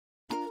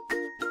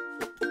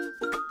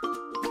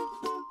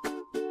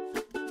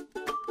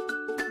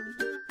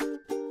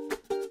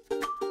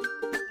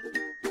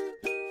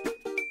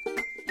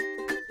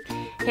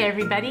Hey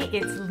everybody,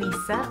 it's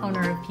Lisa,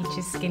 owner of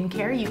Peaches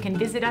Skincare. You can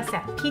visit us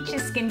at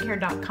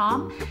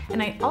peachesskincare.com, and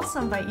I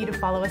also invite you to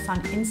follow us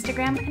on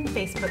Instagram and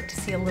Facebook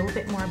to see a little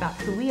bit more about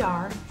who we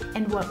are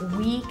and what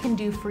we can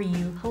do for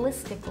you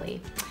holistically.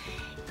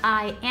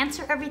 I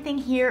answer everything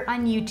here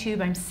on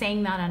YouTube. I'm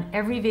saying that on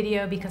every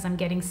video because I'm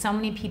getting so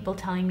many people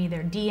telling me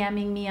they're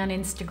DMing me on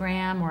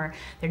Instagram or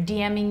they're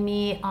DMing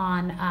me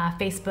on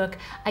Facebook.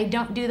 I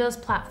don't do those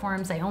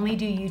platforms. I only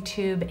do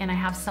YouTube, and I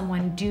have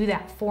someone do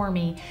that for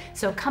me.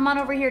 So come on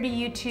over here to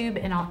YouTube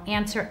and I'll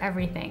answer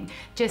everything.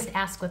 Just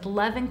ask with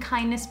love and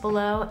kindness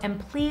below, and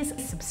please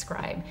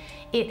subscribe.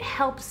 It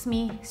helps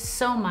me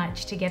so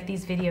much to get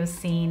these videos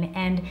seen,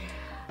 and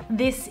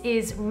this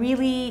is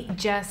really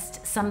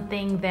just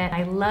something that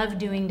I love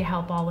doing to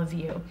help all of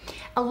you.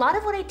 A lot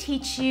of what I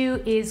teach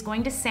you is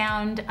going to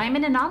sound, I'm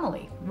an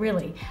anomaly,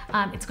 really.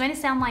 It's going to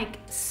sound like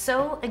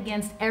so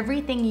against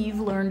everything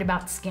you've learned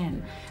about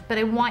skin, but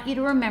I want you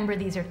to remember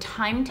these are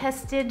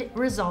time-tested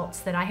results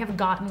that I have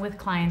gotten with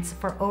clients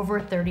for over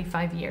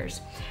 35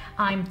 years.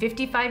 I'm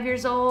 55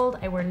 years old,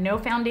 I wear no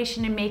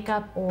foundation and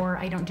makeup, or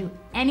I don't do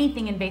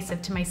anything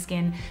invasive to my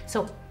skin,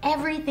 so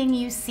everything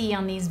you see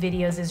on these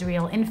videos is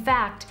real. In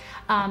fact,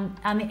 on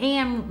the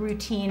AM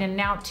routine, and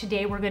now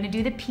today we're going to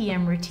do the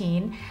PM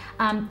routine,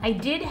 I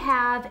did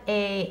have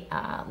a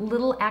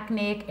little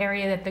acneic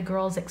area that the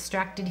girls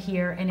extracted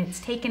here, and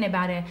it's taken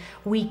about a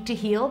week to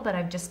heal, but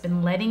I've just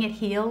been letting it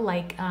heal.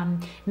 Like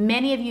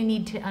many of you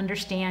need to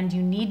understand,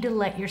 you need to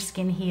let your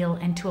skin heal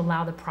and to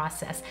allow the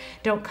process.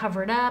 Don't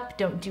cover it up,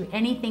 don't do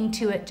anything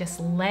to it, just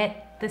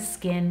let the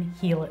skin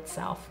heal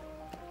itself.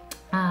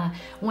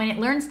 When it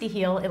learns to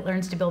heal, it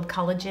learns to build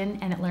collagen,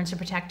 and it learns to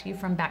protect you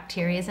from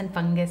bacteria and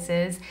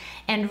funguses,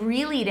 and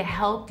really to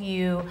help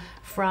you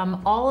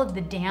from all of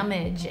the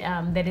damage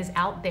that is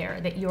out there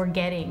that you're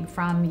getting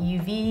from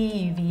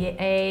UV,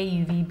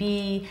 UVA,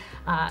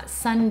 UVB,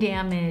 sun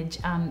damage,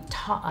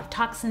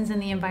 toxins in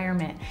the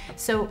environment.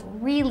 So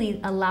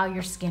really allow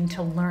your skin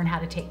to learn how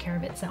to take care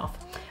of itself.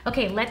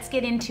 Okay, let's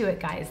get into it,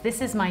 guys.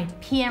 This is my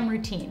PM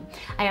routine.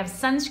 I have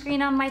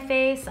sunscreen on my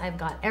face. I've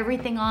got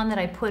everything on that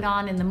I put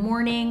on in the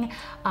morning.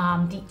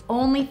 The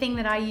only thing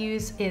that I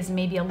use is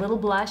maybe a little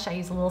blush. I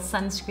use a little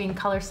sunscreen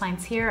color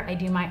science here. I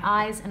do my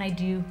eyes and I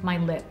do my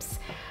lips.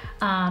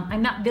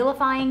 I'm not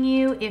vilifying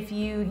you if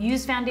you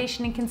use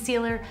foundation and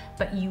concealer,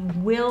 but you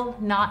will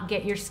not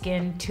get your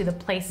skin to the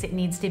place it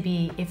needs to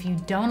be if you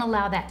don't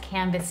allow that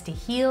canvas to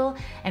heal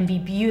and be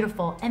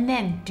beautiful, and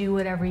then do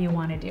whatever you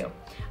want to do.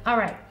 All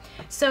right,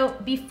 so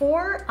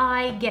before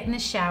I get in the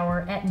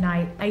shower at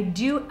night, I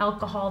do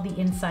alcohol the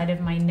inside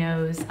of my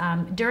nose.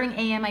 During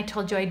AM, I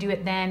told you I do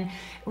it then.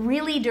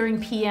 Really during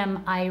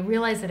PM, I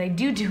realize that I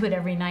do it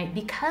every night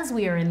because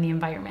we are in the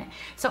environment.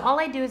 So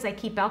all I do is I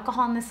keep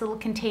alcohol in this little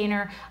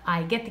container,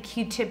 I get the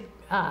Q-tip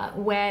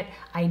wet,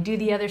 I do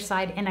the other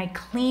side, and I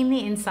clean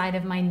the inside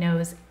of my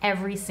nose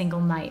every single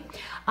night.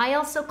 I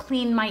also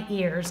clean my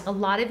ears. A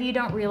lot of you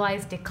don't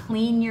realize to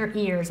clean your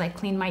ears. I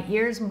clean my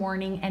ears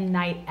morning and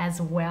night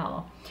as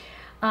well.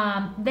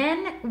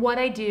 Then what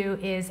I do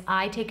is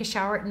I take a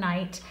shower at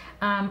night.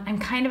 I'm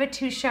kind of a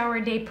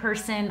 2-shower-a-day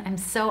person. I'm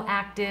so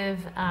active.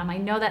 I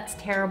know that's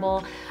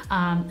terrible.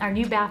 Our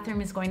new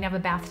bathroom is going to have a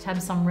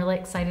bathtub, so I'm really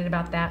excited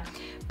about that.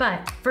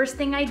 But first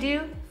thing I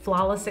do,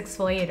 flawless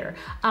exfoliator.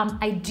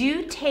 I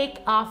do take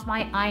off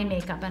my eye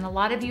makeup, and a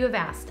lot of you have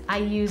asked. I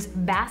use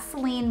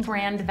Vaseline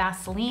brand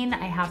Vaseline.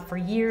 I have for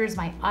years.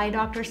 My eye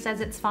doctor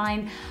says it's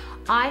fine.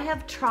 I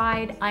have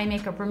tried eye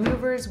makeup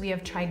removers. We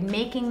have tried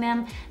making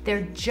them.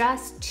 They're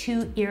just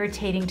too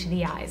irritating to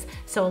the eyes.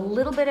 So a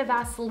little bit of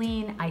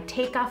Vaseline, I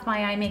take off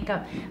my eye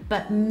makeup,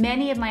 but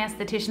many of my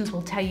estheticians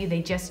will tell you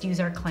they just use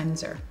our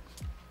cleanser.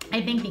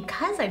 I think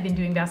because I've been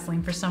doing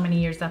Vaseline for so many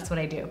years, that's what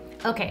I do.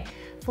 Okay,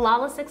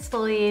 flawless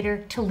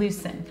exfoliator to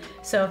loosen.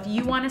 So if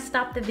you want to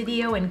stop the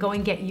video and go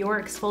and get your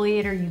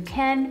exfoliator, you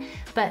can,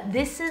 but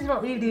this is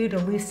what we do to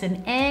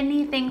loosen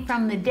anything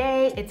from the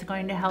day. It's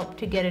going to help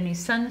to get a new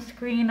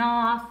sunscreen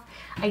off.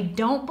 I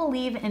don't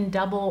believe in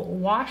double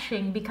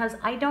washing because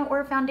I don't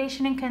wear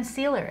foundation and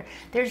concealer.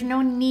 There's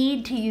no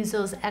need to use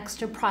those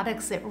extra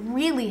products that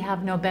really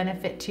have no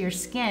benefit to your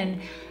skin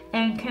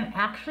and can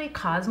actually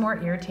cause more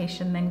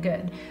irritation than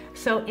good.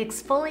 So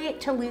exfoliate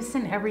to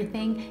loosen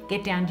everything.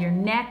 Get down to your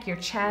neck, your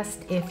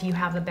chest. If you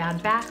have a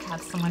bad back,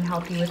 have someone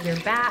help you with your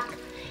back.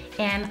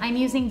 And I'm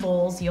using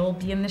bowls. You'll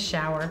be in the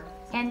shower.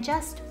 And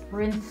just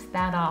rinse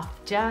that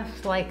off,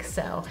 just like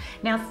so.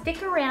 Now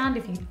stick around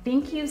if you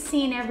think you've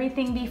seen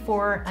everything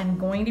before. I'm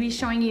going to be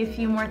showing you a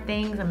few more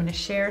things. I'm gonna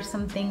share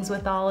some things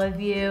with all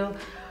of you.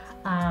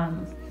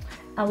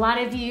 A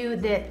lot of you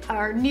that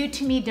are new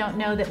to me don't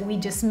know that we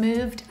just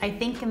moved. I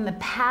think in the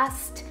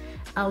past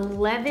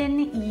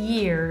 11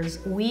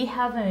 years, we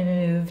have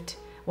moved,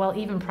 well,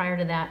 even prior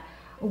to that,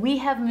 we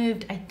have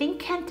moved, I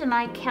think Kent and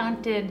I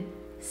counted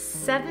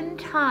 7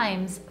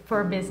 times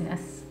for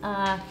business.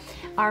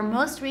 Our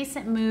most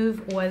recent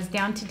move was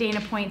down to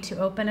Dana Point to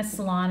open a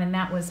salon, and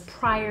that was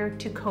prior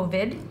to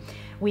COVID.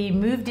 We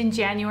moved in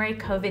January,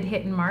 COVID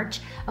hit in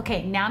March.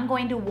 Okay, now I'm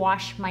going to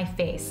wash my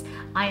face.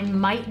 I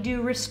might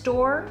do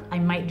Restore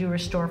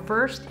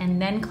first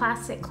and then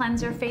Classic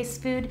Cleanser Face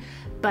Food,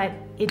 but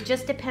it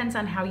just depends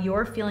on how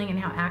you're feeling and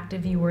how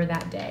active you were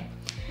that day.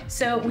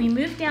 So we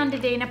moved down to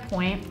Dana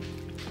Point,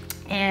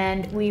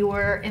 and we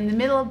were in the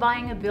middle of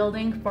buying a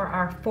building for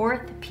our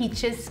 4th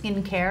Peaches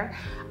Skincare.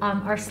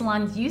 Our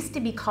salons used to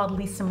be called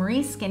Lisa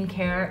Marie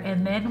Skincare,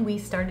 and then we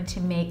started to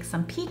make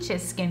some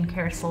Peaches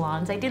Skincare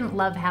salons. I didn't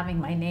love having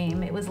my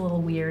name, it was a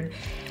little weird.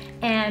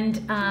 And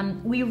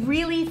we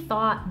really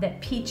thought that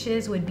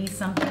Peaches would be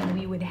something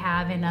we would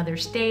have in other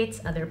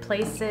states, other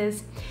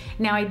places.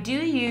 Now I do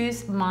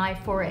use my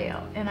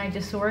Foreo, and I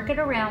just work it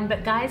around,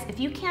 but guys, if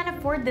you can't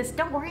afford this,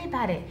 don't worry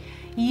about it.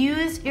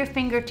 Use your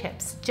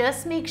fingertips.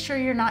 Just make sure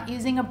you're not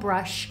using a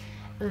brush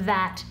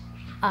that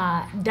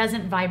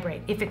doesn't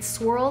vibrate. If it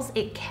swirls,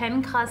 it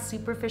can cause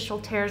superficial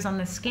tears on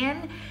the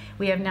skin.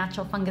 We have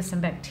natural fungus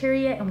and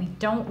bacteria, and we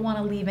don't want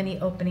to leave any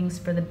openings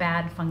for the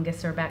bad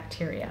fungus or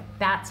bacteria.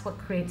 That's what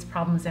creates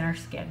problems in our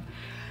skin.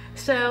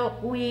 So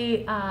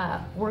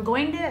we're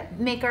going to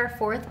make our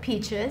 4th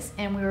Peaches,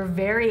 and we were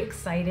very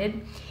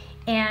excited.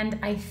 And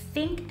I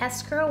think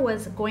escrow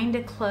was going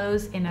to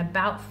close in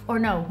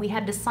we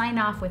had to sign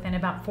off within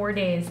about 4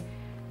 days,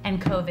 and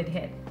COVID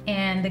hit.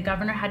 And the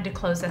governor had to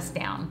close us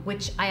down,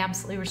 which I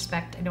absolutely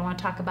respect. I don't want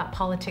to talk about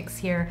politics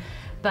here,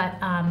 but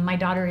my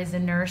daughter is a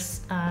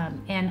nurse,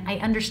 and I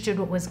understood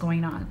what was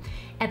going on.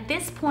 At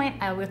this point,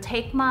 I will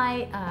take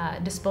my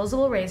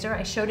disposable razor.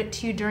 I showed it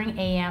to you during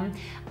AM.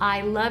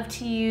 I love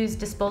to use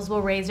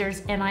disposable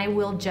razors, and I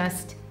will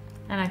just,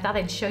 and I thought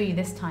I'd show you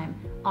this time,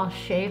 I'll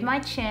shave my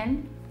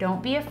chin.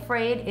 Don't be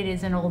afraid. It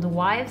is an old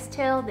wives'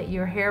 tale that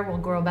your hair will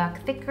grow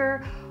back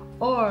thicker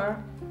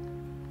or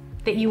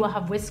that you will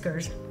have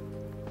whiskers.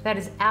 That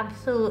is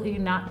absolutely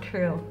not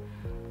true.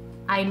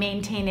 I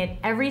maintain it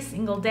every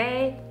single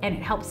day, and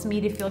it helps me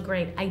to feel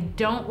great. I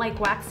don't like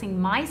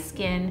waxing my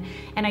skin,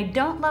 and I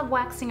don't love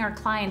waxing our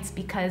clients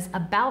because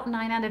about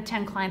 9 out of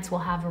 10 clients will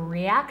have a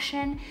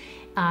reaction.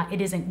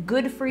 It isn't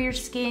good for your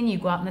skin. You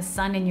go out in the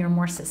sun and you're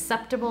more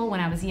susceptible.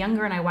 When I was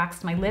younger and I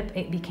waxed my lip,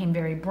 it became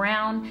very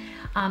brown,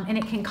 and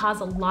it can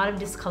cause a lot of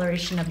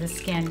discoloration of the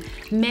skin.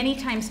 Many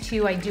times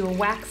too, I do a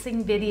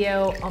waxing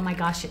video. Oh my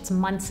gosh, it's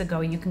months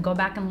ago. You can go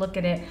back and look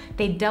at it.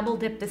 They double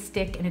dip the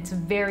stick, and it's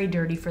very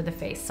dirty for the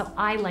face. So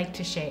I like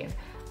to shave.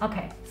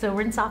 Okay, so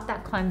rinse off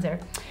that cleanser.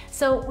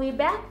 So we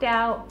backed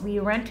out, we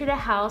rented a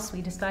house,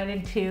 we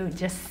decided to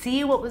just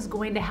see what was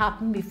going to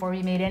happen before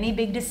we made any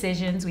big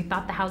decisions. We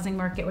thought the housing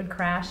market would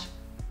crash.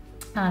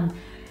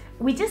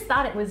 We just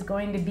thought it was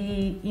going to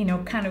be, you know,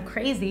 kind of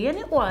crazy, and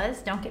it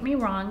was, don't get me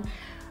wrong,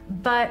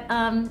 but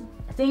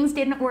things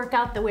didn't work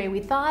out the way we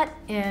thought,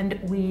 and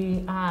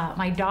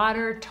my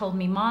daughter told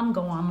me, Mom,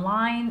 go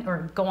online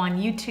or go on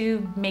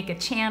YouTube, make a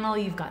channel,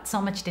 you've got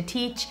so much to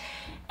teach.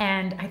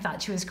 And I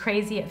thought she was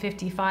crazy at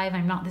 55.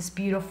 I'm not this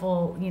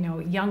beautiful, you know,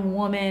 young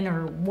woman,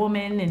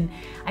 and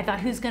I thought,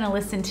 who's gonna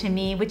listen to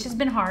me? Which has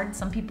been hard,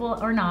 some people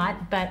are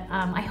not, but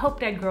I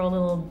hoped I'd grow a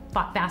little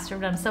faster,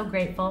 but I'm so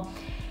grateful.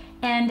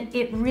 And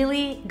it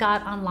really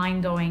got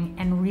online going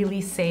and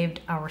really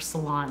saved our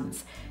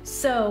salons.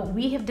 So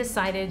we have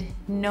decided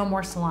no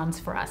more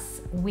salons for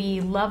us. We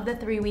love the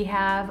 3 we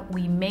have.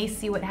 We may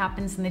see what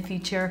happens in the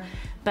future,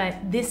 but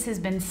this has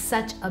been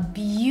such a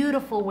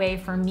beautiful way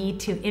for me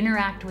to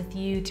interact with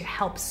you, to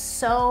help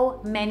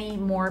so many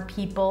more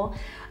people.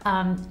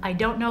 I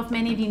don't know if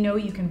many of you know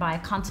you can buy a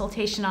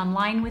consultation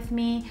online with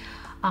me.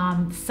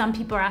 Some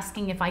people are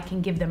asking if I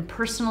can give them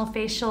personal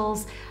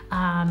facials.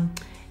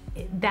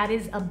 That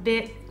is a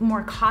bit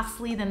more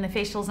costly than the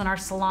facials in our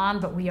salon,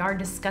 but we are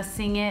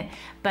discussing it.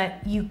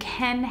 But you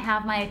can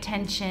have my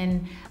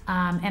attention,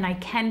 and I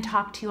can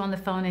talk to you on the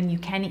phone, and you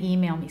can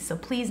email me, so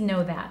please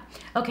know that.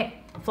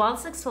 Okay,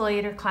 Flawless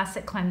Exfoliator,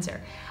 Classic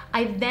Cleanser.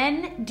 I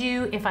then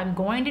do, if I'm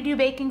going to do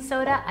baking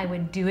soda, I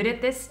would do it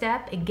at this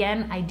step.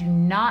 Again, I do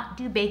not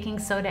do baking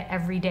soda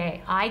every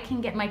day. I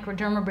can get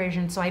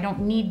microdermabrasion, so I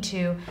don't need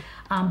to.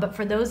 But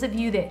for those of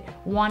you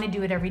that want to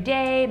do it every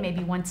day,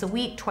 maybe once a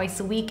week, twice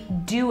a week,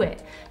 do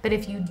it. But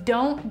if you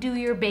don't do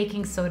your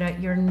baking soda,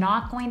 you're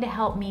not going to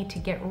help me to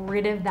get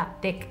rid of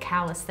that thick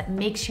callus that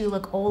makes you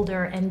look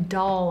older and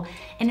dull,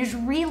 and is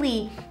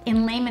really,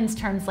 in layman's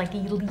terms, like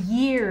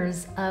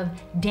years of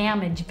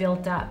damage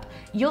built up.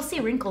 You'll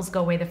see wrinkles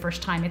go away the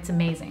first time. It's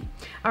amazing.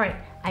 All right,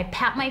 I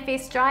pat my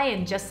face dry,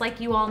 and just like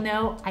you all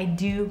know, I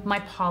do my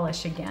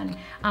polish again.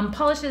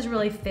 Polish is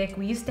really thick.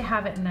 We used to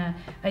have it in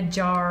a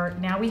jar.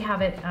 Now we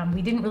have it,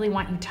 we didn't really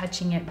want you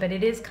touching it, but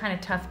it is kind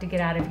of tough to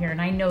get out of here,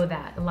 and I know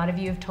that. A lot of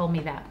you have told me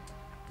that.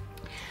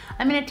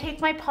 I'm gonna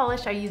take my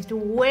polish. I used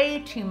way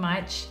too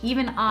much.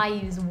 Even I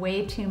use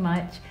way too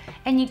much.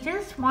 And you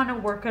just wanna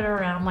work it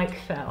around like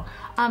so.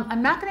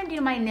 I'm not gonna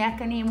do my neck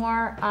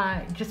anymore,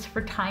 just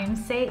for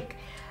time's sake,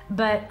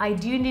 but I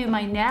do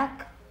my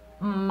neck,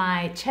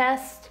 my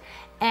chest,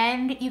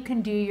 and you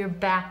can do your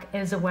back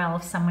as well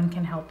if someone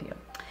can help you.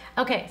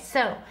 Okay,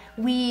 so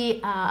we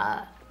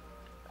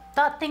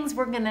thought things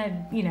were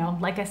gonna, you know,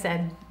 like I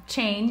said,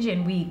 change,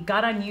 and we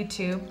got on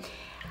YouTube.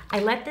 I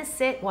let this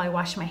sit while I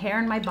wash my hair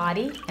and my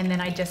body, and then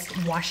I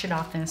just wash it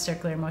off in a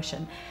circular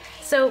motion.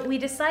 So we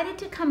decided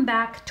to come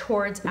back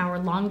towards our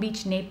Long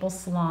Beach, Naples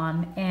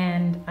salon,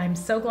 and I'm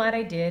so glad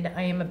I did.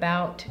 I am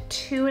about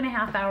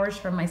 2.5 hours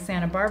from my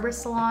Santa Barbara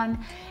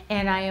salon,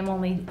 and I am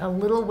only a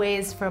little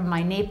ways from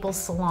my Naples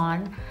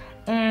salon.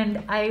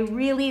 And I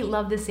really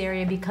love this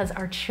area because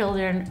our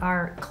children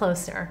are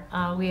closer.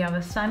 We have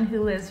a son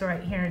who lives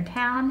right here in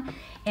town,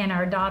 and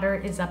our daughter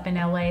is up in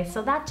LA,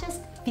 so that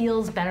just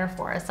feels better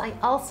for us. I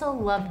also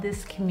love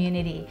this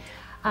community.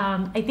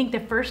 I think the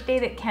first day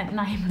that Kent and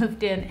I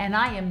moved in, and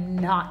I am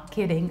not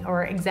kidding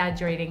or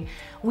exaggerating,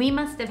 we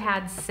must have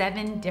had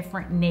 7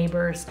 different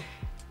neighbors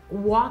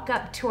walk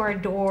up to our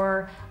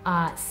door,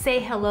 say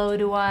hello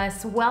to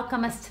us,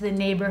 welcome us to the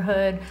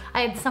neighborhood.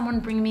 I had someone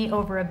bring me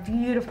over a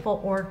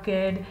beautiful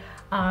orchid.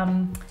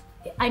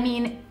 I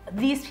mean,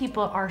 these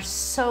people are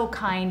so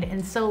kind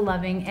and so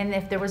loving, and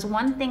if there was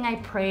one thing I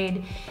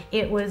prayed,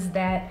 it was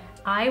that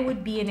I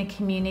would be in a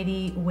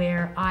community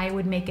where I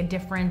would make a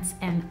difference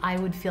and I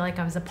would feel like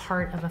I was a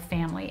part of a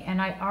family.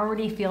 And I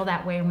already feel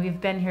that way, and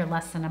we've been here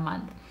less than a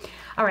month.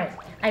 All right,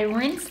 I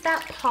rinsed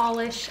that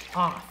polish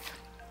off.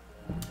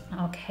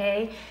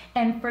 Okay,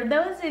 and for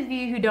those of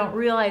you who don't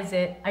realize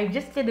it, I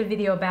just did a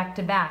video back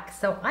to back.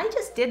 So I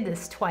just did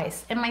this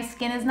twice, and my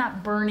skin is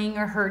not burning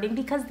or hurting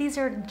because these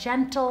are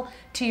gentle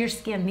to your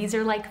skin. These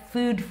are like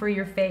food for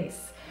your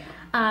face.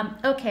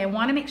 Okay, I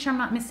want to make sure I'm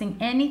not missing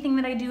anything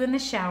that I do in the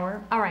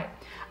shower. All right,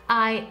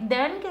 I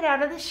then get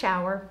out of the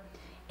shower,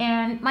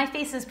 and my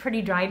face is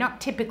pretty dry. I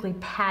don't typically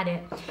pat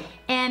it.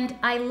 And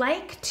I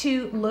like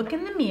to look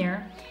in the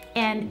mirror,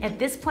 and at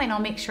this point,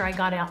 I'll make sure I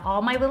got out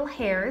all my little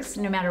hairs.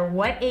 No matter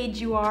what age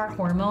you are,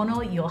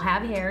 hormonal, you'll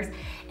have hairs.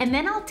 And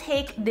then I'll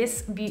take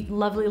this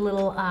lovely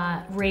little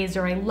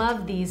razor. I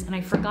love these, and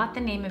I forgot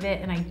the name of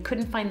it, and I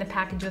couldn't find the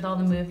package with all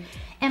the move.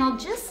 And I'll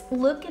just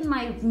look in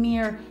my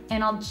mirror,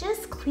 and I'll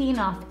just clean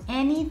off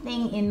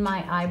anything in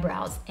my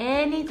eyebrows,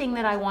 anything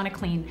that I want to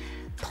clean.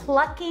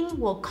 Plucking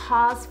will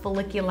cause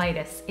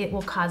folliculitis. It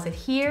will cause it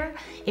here.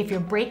 If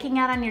you're breaking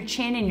out on your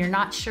chin and you're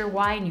not sure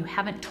why and you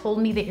haven't told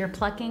me that you're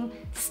plucking,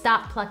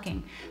 stop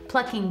plucking.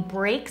 Plucking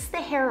breaks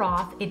the hair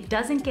off. It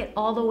doesn't get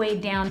all the way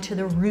down to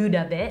the root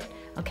of it,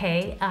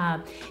 okay?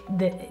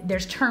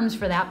 There's terms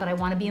for that, but I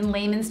want to be in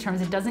layman's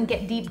terms. It doesn't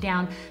get deep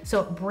down,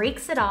 so it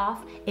breaks it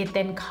off. It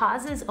then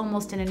causes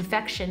almost an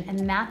infection,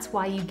 and that's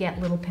why you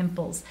get little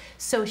pimples.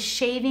 So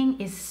shaving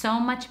is so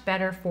much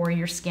better for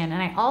your skin.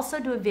 And I also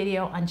do a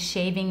video on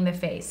shaving the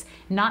face,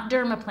 not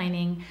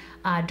dermaplaning.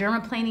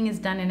 Dermaplaning is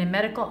done in a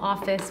medical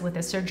office with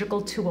a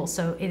surgical tool,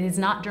 so it is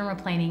not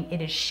dermaplaning,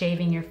 it is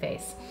shaving your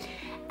face.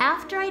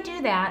 After I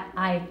do that,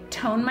 I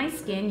tone my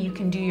skin. You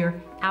can do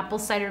your apple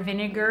cider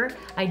vinegar.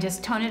 I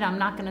just tone it. I'm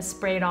not gonna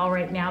spray it all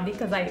right now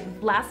because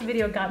last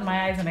video got in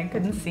my eyes and I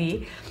couldn't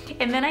see.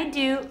 And then I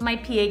do my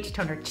pH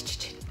toner.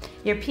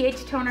 Your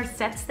pH toner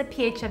sets the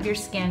pH of your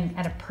skin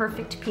at a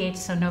perfect pH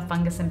so no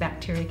fungus and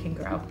bacteria can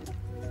grow.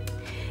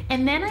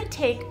 And then I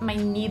take my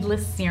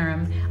needless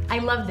serum. I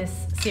love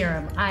this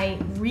serum.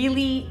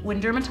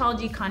 When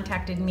dermatology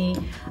contacted me,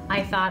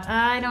 I thought,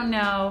 I don't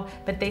know,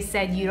 but they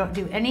said, you don't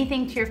do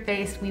anything to your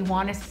face. We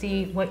want to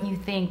see what you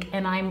think,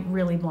 and I'm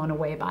really blown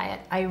away by it.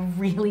 I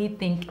really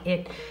think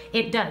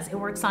it does. It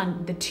works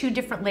on the 2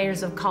 different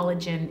layers of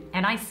collagen,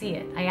 and I see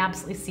it. I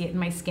absolutely see it in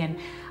my skin.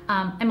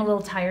 I'm a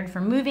little tired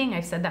from moving.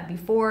 I've said that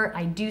before.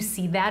 I do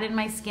see that in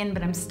my skin,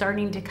 but I'm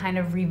starting to kind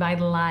of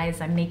revitalize.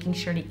 I'm making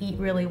sure to eat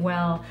really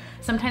well.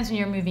 Sometimes when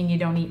you're moving, you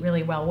don't eat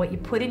really well. What you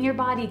put in your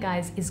body,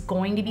 guys, is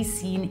going to be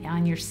seen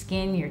on your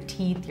skin, your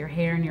teeth, your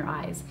hair, and your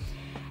eyes.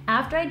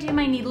 After I do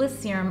my needless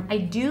serum, I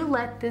do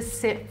let this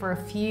sit for a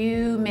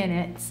few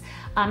minutes.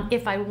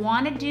 If I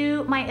want to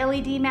do my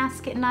LED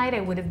mask at night, I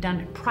would have done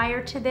it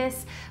prior to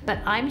this, but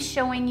I'm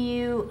showing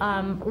you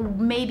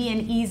maybe an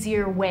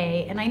easier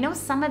way. And I know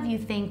some of you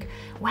think,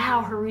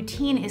 wow, her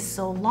routine is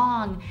so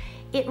long.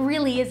 It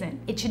really isn't.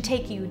 It should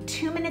take you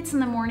 2 minutes in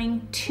the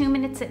morning, 2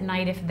 minutes at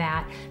night, if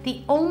that.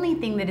 The only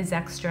thing that is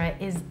extra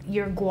is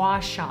your gua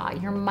sha,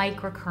 your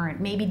microcurrent,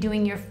 maybe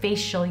doing your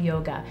facial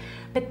yoga.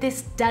 But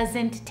this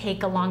doesn't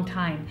take a long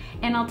time.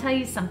 And I'll tell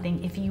you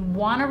something, if you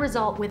want a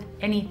result with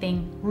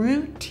anything,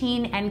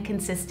 routine and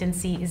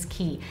consistency is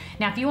key.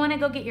 Now, if you want to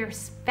go get your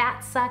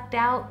fat sucked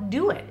out,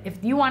 do it.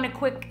 If you want a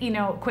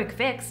quick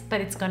fix,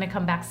 but it's going to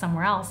come back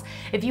somewhere else.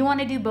 If you want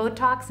to do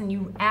Botox and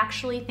you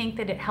actually think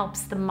that it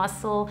helps the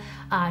muscle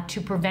to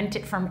prevent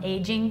it from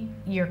aging,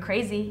 you're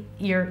crazy.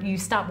 You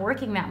stop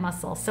working that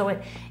muscle. So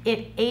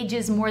it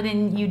ages more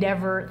than you'd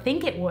ever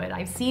think it would.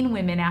 I've seen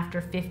women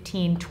after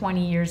 15,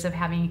 20 years of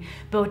having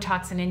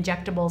Botox and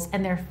injectables,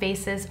 and their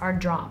faces are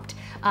dropped.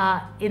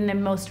 In the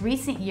most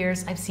recent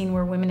years, I've seen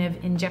where women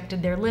have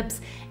injected their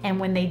lips, and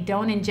when they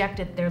don't inject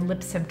it, their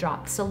lips have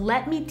dropped. So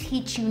let me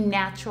teach you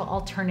natural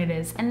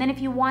alternatives, and then if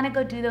you want to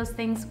go do those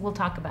things, we'll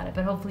talk about it,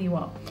 but hopefully you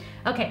won't.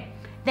 Okay,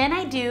 Then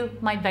I do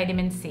my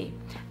vitamin C.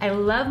 I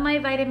love my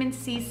vitamin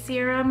C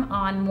serum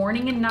on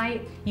morning and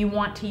night. You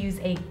want to use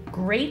a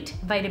great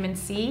vitamin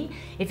C.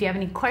 If you have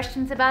any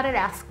questions about it,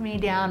 ask me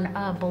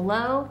down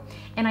below.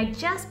 And I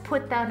just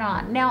put that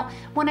on. Now,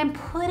 when I'm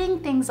putting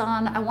things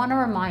on, I want to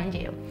remind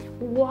you,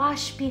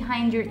 wash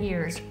behind your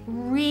ears.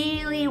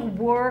 Really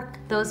work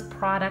those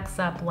products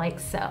up like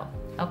so,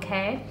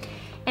 okay?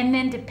 And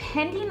then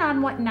depending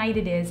on what night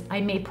it is,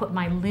 I may put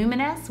my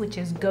Luminous, which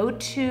is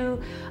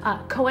Go-To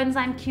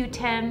Coenzyme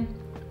Q10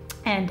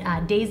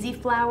 and Daisy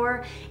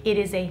Flower. It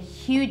is a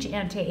huge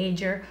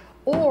anti-ager.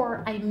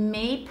 Or I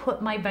may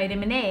put my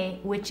vitamin A,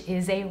 which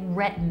is a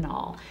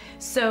retinol.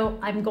 So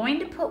I'm going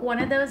to put one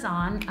of those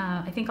on.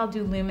 I think I'll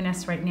do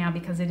Luminous right now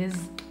because it is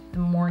the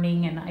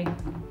morning and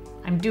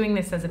I'm doing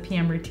this as a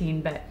PM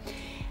routine, but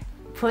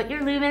put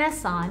your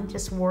Luminous on,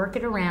 just work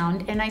it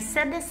around. And I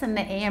said this in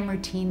the AM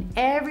routine,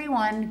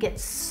 everyone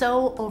gets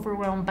so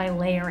overwhelmed by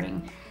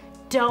layering.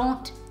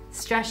 Don't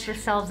stress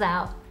yourselves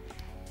out.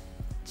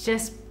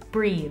 Just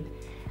breathe.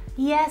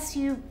 Yes,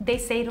 they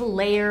say to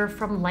layer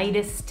from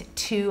lightest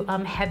to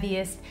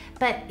heaviest,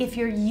 but if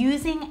you're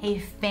using a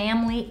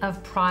family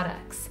of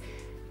products,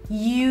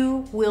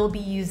 you will be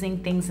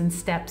using things in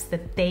steps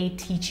that they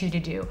teach you to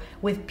do.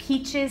 With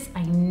peaches,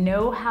 I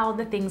know how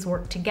the things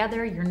work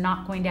together. You're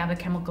not going to have a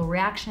chemical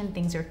reaction.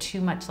 Things are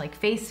too much like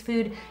face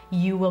food.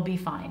 You will be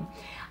fine.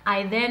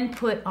 I then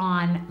put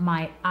on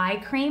my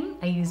eye cream.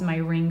 I use my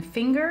ring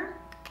finger.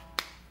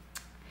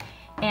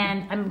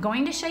 And I'm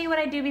going to show you what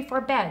I do before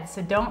bed,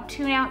 so don't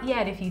tune out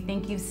yet if you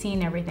think you've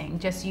seen everything.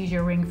 Just use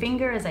your ring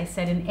finger, as I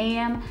said in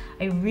AM.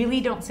 I really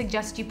don't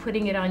suggest you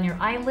putting it on your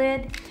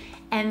eyelid.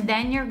 And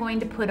then you're going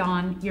to put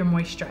on your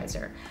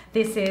moisturizer.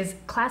 This is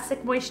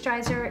classic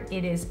moisturizer.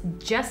 It is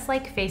just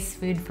like face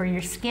food for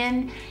your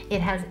skin.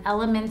 It has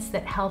elements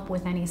that help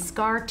with any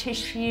scar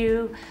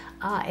tissue.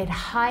 It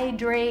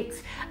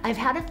hydrates. I've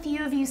had a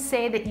few of you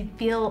say that you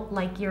feel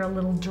like you're a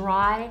little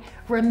dry.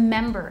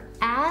 Remember,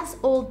 as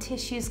old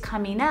tissue's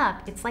coming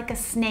up, it's like a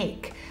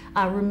snake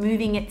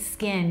removing its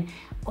skin.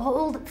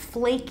 Old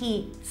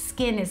flaky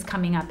skin is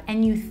coming up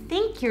and you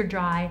think you're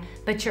dry,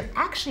 but you're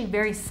actually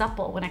very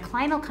supple. When a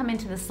client will come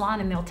into the salon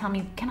and they'll tell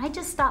me, can I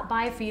just stop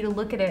by for you to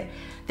look at it?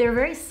 They're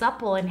very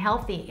supple and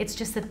healthy. It's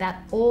just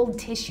that old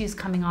tissue's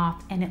coming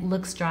off and it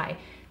looks dry.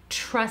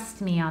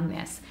 Trust me on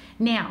this.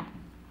 Now,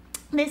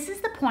 this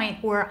is the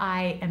point where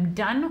I am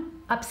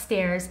done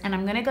upstairs and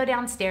I'm gonna go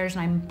downstairs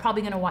and I'm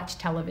probably gonna watch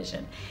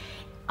television.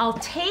 I'll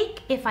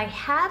take, if I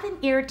have an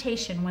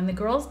irritation, when the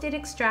girls did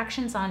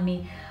extractions on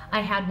me,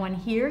 I had one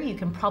here. You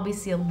can probably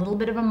see a little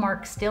bit of a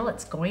mark still.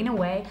 It's going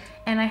away.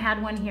 And I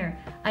had one here.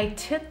 I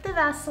took the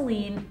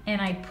Vaseline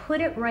and I put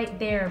it right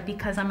there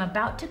because I'm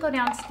about to go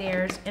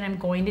downstairs and I'm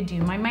going to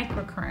do my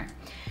microcurrent.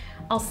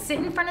 I'll sit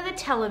in front of the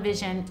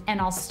television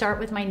and I'll start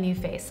with my new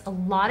face. A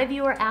lot of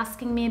you are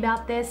asking me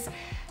about this.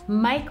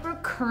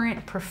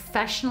 Microcurrent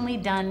professionally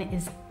done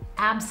is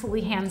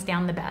absolutely hands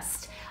down the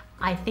best.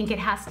 I think it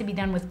has to be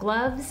done with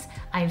gloves.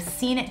 I've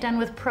seen it done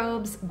with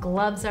probes.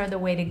 Gloves are the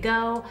way to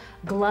go.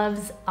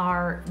 Gloves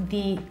are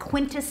the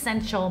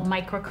quintessential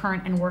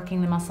microcurrent in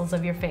working the muscles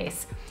of your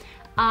face.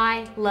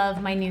 I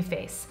love my new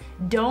face.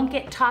 Don't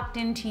get talked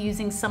into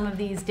using some of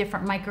these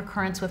different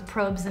microcurrents with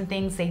probes and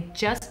things. They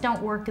just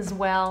don't work as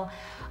well.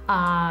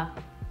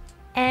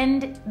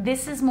 And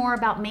this is more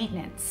about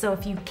maintenance. So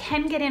if you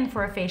can get in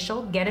for a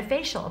facial, get a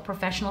facial, a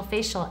professional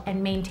facial,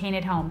 and maintain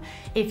it home.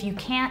 If you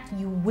can't,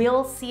 you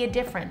will see a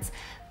difference.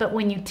 But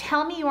when you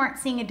tell me you aren't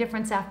seeing a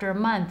difference after a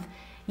month,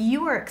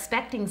 you are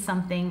expecting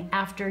something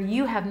after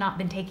you have not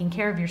been taking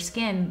care of your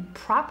skin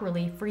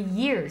properly for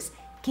years.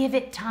 Give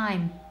it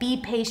time,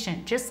 be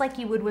patient, just like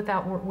you would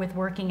with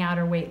working out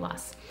or weight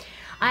loss.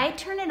 I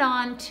turn it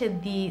on to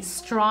the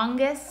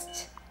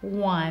strongest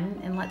one,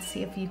 and let's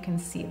see if you can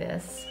see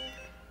this.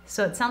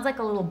 So it sounds like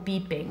a little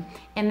beeping.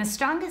 And the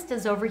strongest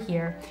is over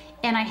here.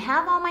 And I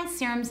have all my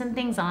serums and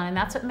things on, and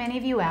that's what many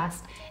of you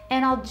asked.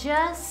 And I'll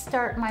just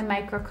start my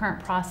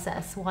microcurrent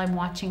process while I'm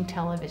watching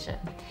television.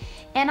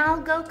 And I'll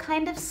go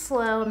kind of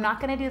slow. I'm not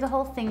gonna do the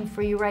whole thing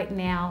for you right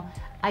now.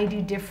 I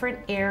do different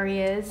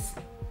areas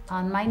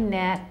on my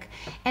neck.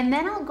 And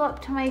then I'll go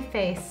up to my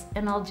face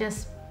and I'll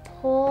just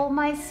pull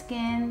my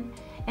skin,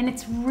 and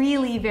it's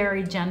really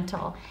very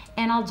gentle.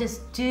 And I'll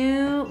just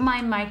do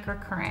my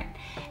microcurrent.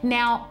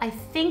 Now, I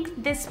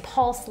think this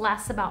pulse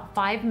lasts about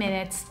 5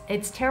 minutes.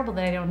 It's terrible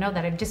that I don't know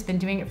that. I've just been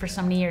doing it for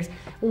so many years.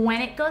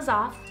 When it goes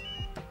off,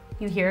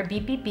 you hear a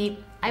beep, beep,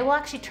 beep. I will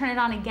actually turn it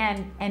on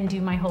again and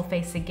do my whole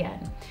face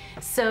again.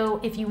 So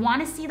if you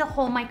want to see the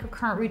whole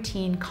microcurrent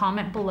routine,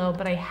 comment below,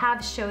 but I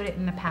have showed it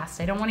in the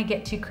past. I don't want to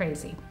get too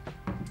crazy.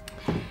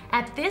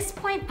 At this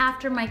point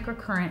after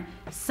microcurrent,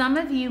 some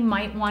of you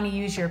might want to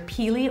use your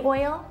peely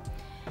oil,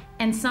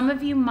 And some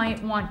of you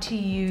might want to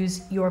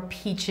use your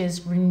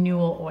Peaches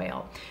Renewal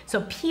Oil.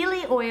 So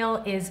Pili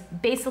oil is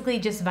basically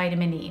just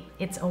vitamin E.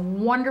 It's a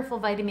wonderful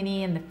vitamin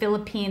E in the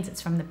Philippines.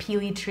 It's from the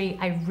Pili tree.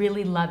 I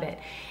really love it.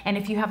 And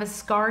if you have a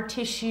scar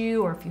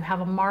tissue or if you have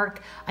a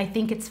mark, I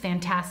think it's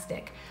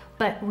fantastic.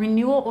 But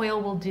Renewal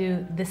Oil will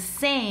do the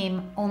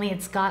same, only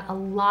it's got a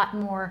lot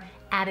more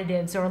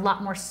additives or a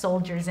lot more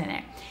soldiers in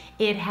it.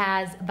 It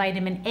has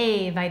vitamin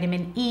A,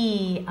 vitamin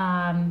E,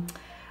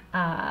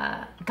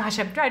 gosh,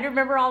 I'm trying to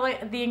remember all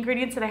the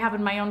ingredients that I have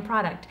in my own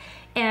product.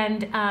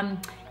 And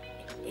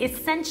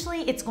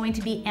essentially it's going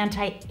to be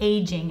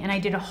anti-aging. And I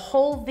did a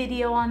whole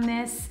video on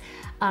this.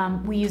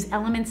 We use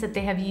elements that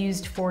they have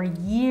used for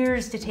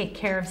years to take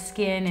care of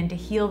skin and to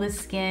heal the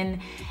skin.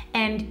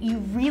 And you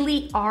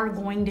really are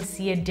going to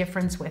see a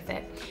difference with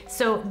it.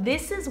 So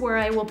this is where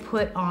I will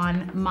put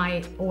on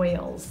my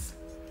oils.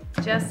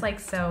 Just like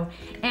so.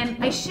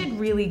 And I should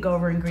really go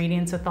over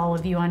ingredients with all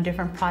of you on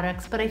different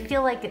products, but I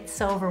feel like it's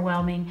so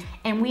overwhelming,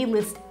 and we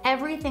list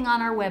everything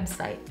on our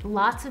website.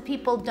 Lots of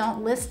people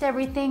don't list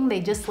everything,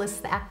 they just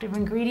list the active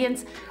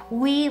ingredients.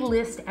 We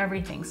list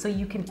everything, so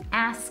you can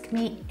ask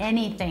me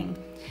anything.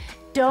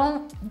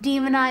 Don't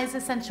demonize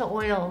essential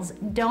oils.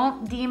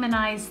 Don't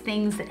demonize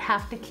things that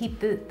have to keep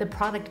the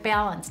product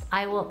balanced.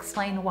 I will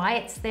explain why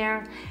it's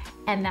there,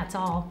 and that's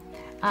all.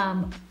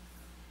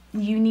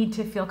 You need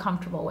to feel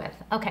comfortable with.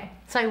 Okay,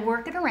 so I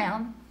work it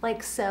around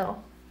like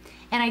so,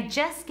 and I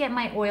just get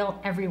my oil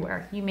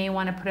everywhere. You may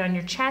want to put it on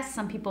your chest.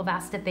 Some people have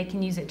asked if they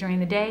can use it during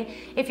the day.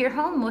 If you're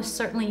home, most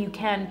certainly you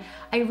can.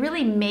 I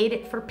really made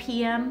it for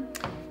PM,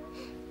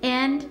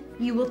 and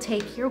you will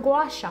take your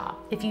gua sha.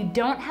 If you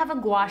don't have a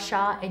gua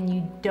sha and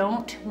you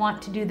don't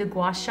want to do the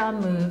gua sha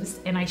moves,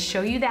 and I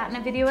show you that in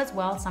a video as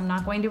well, so I'm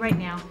not going to right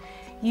now,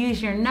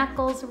 use your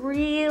knuckles,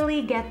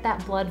 really get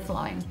that blood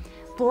flowing.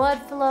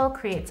 Blood flow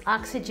creates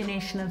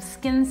oxygenation of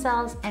skin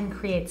cells and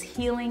creates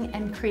healing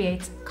and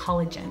creates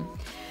collagen.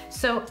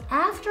 So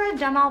after I've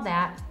done all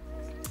that,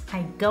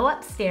 I go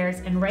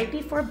upstairs, and right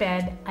before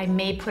bed, I'm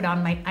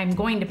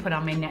going to put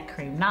on my neck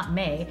cream, not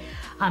may.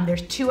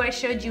 There's two I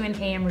showed you in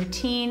AM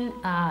routine.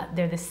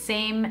 They're the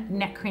same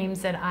neck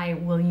creams that I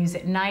will use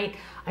at night.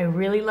 I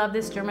really love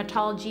this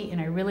Dermatology,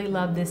 and I really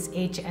love this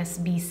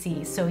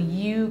HSBC. So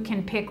you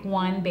can pick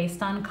one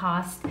based on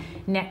cost.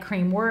 Neck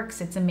cream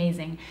works, it's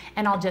amazing.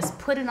 And I'll just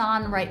put it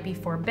on right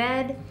before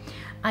bed.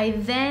 I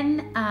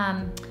then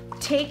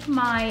take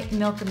my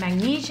Milk of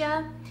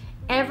Magnesia.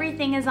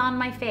 Everything is on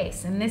my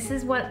face, and this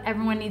is what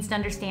everyone needs to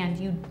understand.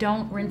 You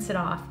don't rinse it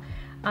off.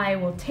 I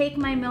will take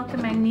my Milk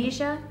of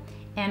Magnesia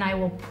and I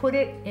will put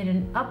it in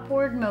an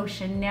upward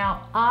motion.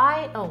 Now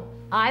I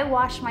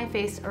wash my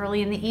face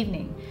early in the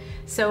evening.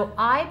 So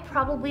I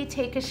probably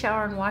take a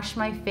shower and wash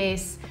my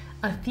face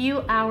a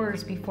few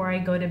hours before I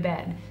go to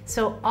bed.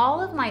 So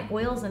all of my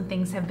oils and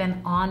things have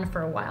been on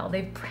for a while.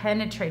 They've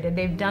penetrated,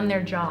 they've done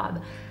their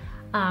job.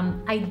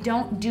 I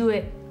don't do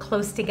it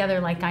close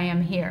together like I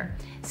am here.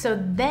 So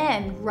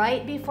then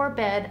right before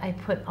bed, I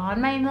put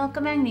on my Milk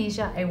of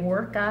Magnesia, I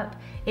work up.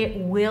 It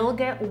will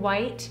get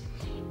white.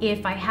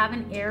 If I have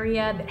an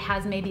area that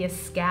has maybe a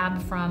scab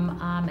from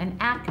an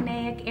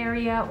acneic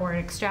area or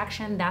an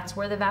extraction, that's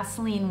where the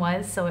Vaseline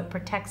was, so it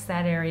protects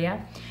that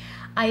area.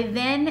 I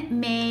then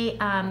may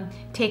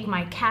take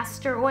my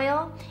castor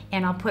oil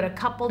and I'll put a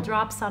couple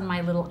drops on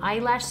my little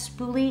eyelash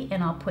spoolie,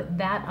 and I'll put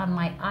that on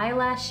my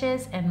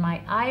eyelashes and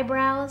my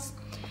eyebrows.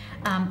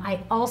 I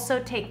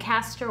also take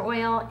castor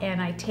oil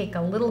and I take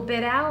a little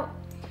bit out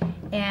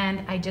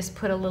and I just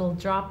put a little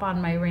drop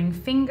on my ring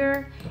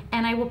finger,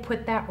 and I will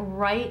put that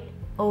right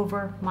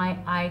over my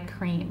eye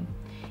cream.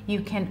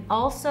 You can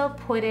also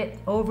put it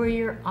over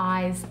your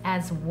eyes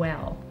as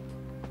well.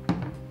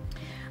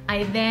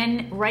 I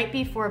then, right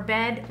before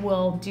bed,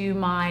 will do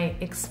my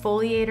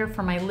exfoliator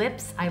for my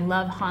lips. I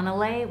love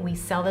Hanalei. We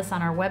sell this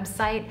on our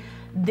website.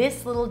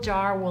 This little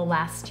jar will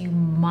last you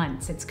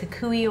months. It's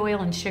kukui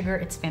oil and sugar.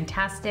 It's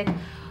fantastic.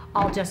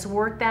 I'll just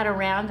work that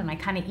around and I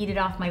kind of eat it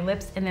off my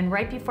lips. And then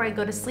right before I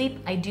go to sleep,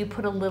 I do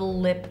put a little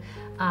lip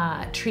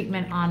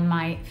treatment on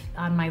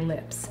my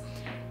lips.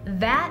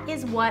 That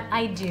is what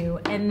I do.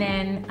 And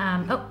then,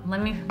 oh,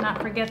 let me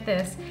not forget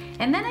this.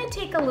 And then I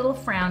take a little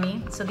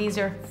frowny. So these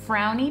are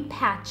frowny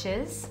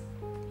patches.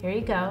 Here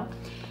you go.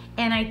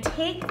 And I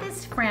take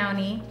this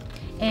frowny,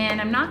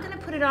 and I'm not gonna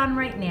put it on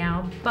right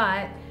now,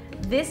 but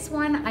this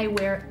one I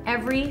wear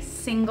every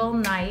single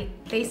night.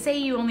 They say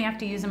you only have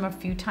to use them a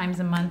few times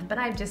a month, but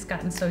I've just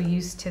gotten so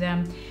used to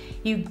them.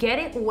 You get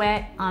it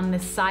wet on the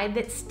side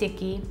that's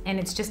sticky, and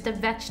it's just a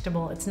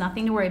vegetable. It's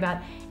nothing to worry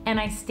about. And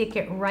I stick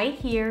it right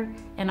here,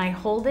 and I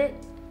hold it,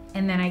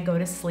 and then I go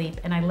to sleep,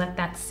 and I let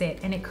that sit,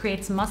 and it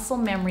creates muscle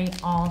memory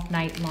all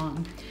night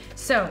long.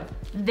 So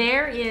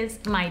there is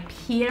my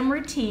PM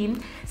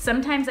routine.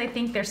 Sometimes I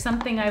think there's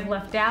something I've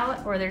left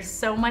out, or there's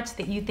so much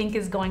that you think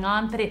is going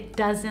on, but it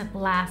doesn't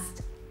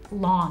last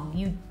long.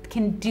 You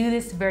can do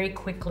this very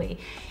quickly.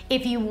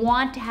 If you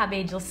want to have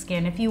ageless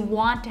skin, if you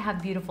want to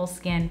have beautiful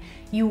skin,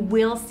 you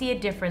will see a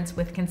difference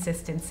with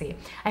consistency.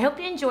 I hope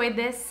you enjoyed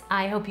this.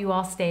 I hope you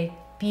all stay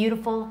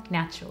beautiful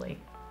naturally.